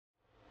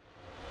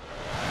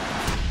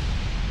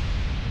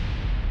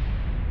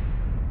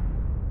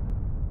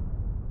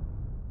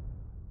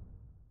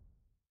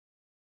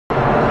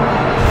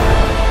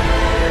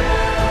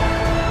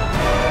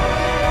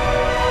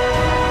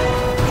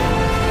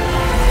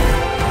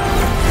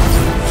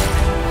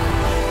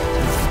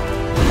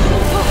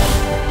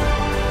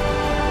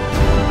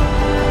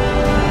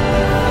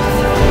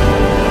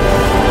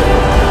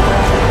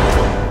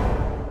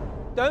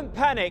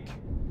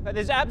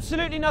There's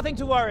absolutely nothing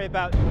to worry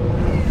about.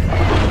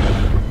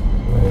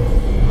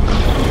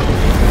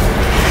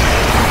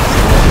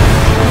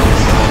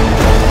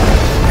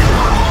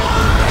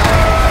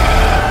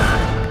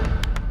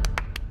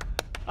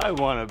 I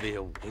want to be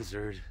a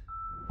wizard.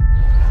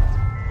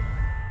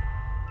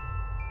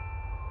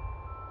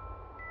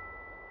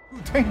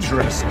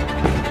 Dangerous.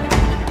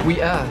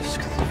 We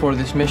asked for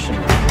this mission.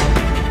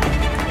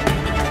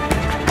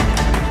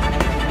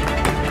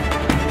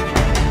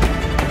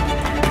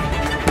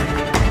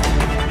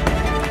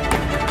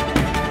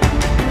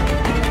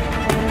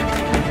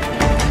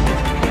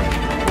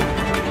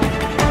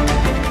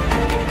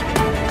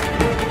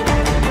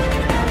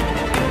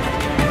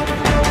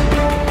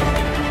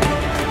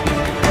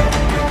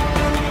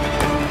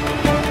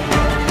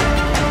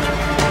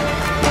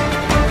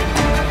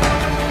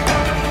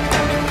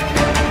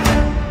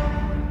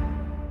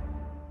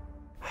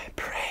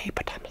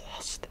 But I'm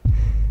lost.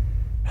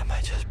 Am I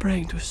just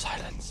praying to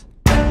silence?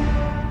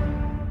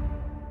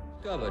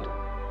 Discovered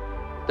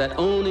that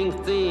owning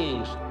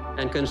things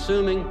and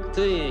consuming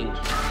things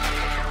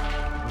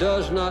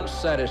does not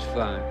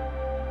satisfy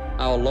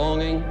our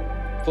longing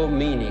for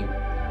meaning.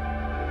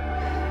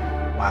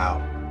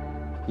 Wow.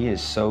 He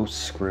is so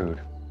screwed.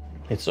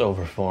 It's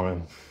over for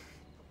him.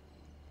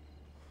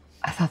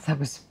 I thought that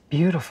was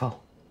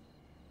beautiful.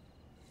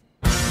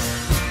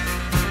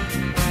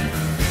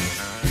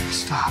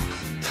 Stop.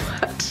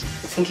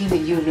 Thinking that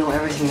you know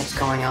everything that's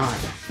going on.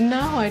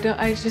 No, I don't.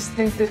 I just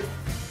think that,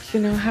 you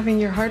know, having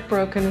your heart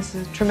broken is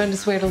a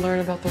tremendous way to learn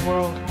about the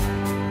world.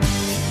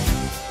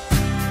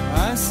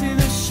 I see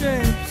the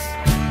shapes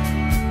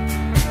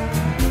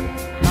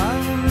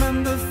I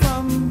remember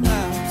from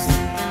maps.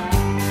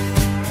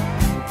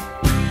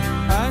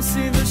 I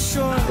see the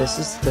shore. This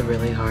is the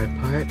really hard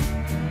part,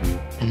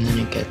 and then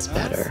it gets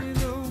better.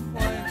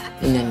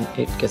 And then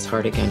it gets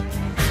hard again.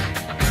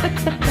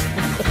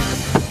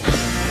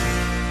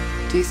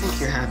 Do you think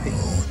you're happy?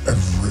 Oh,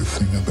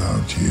 everything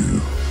about you.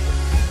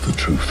 The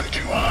truth that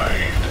you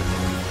hide.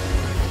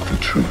 The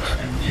truth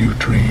you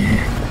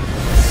dream.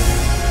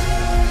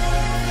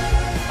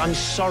 I'm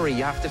sorry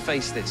you have to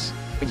face this,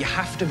 but you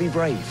have to be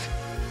brave.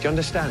 Do you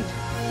understand?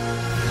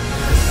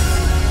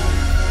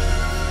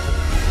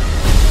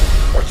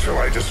 What shall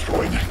I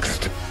destroy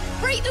next?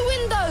 Break the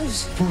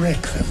windows!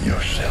 Break them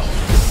yourself.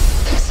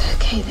 It's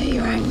okay that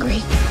you're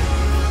angry.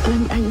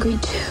 I'm angry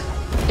too.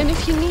 And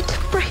if you need to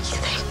break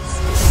things,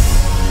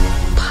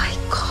 by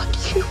God,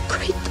 you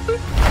break them.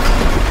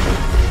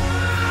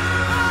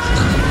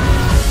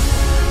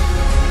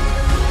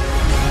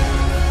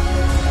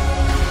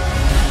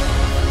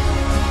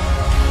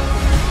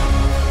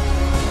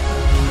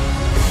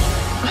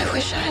 I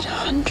wish I had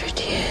 100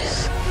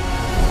 years.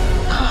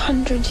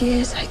 100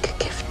 years I could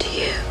give to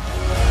you.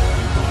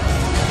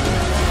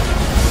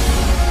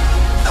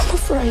 I'm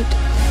afraid.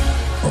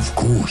 Of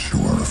course you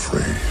are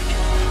afraid.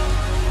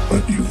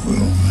 But you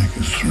will make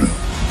it through.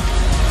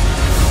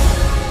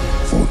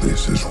 For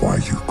this is why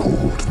you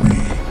called me.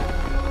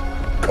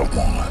 Come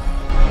on.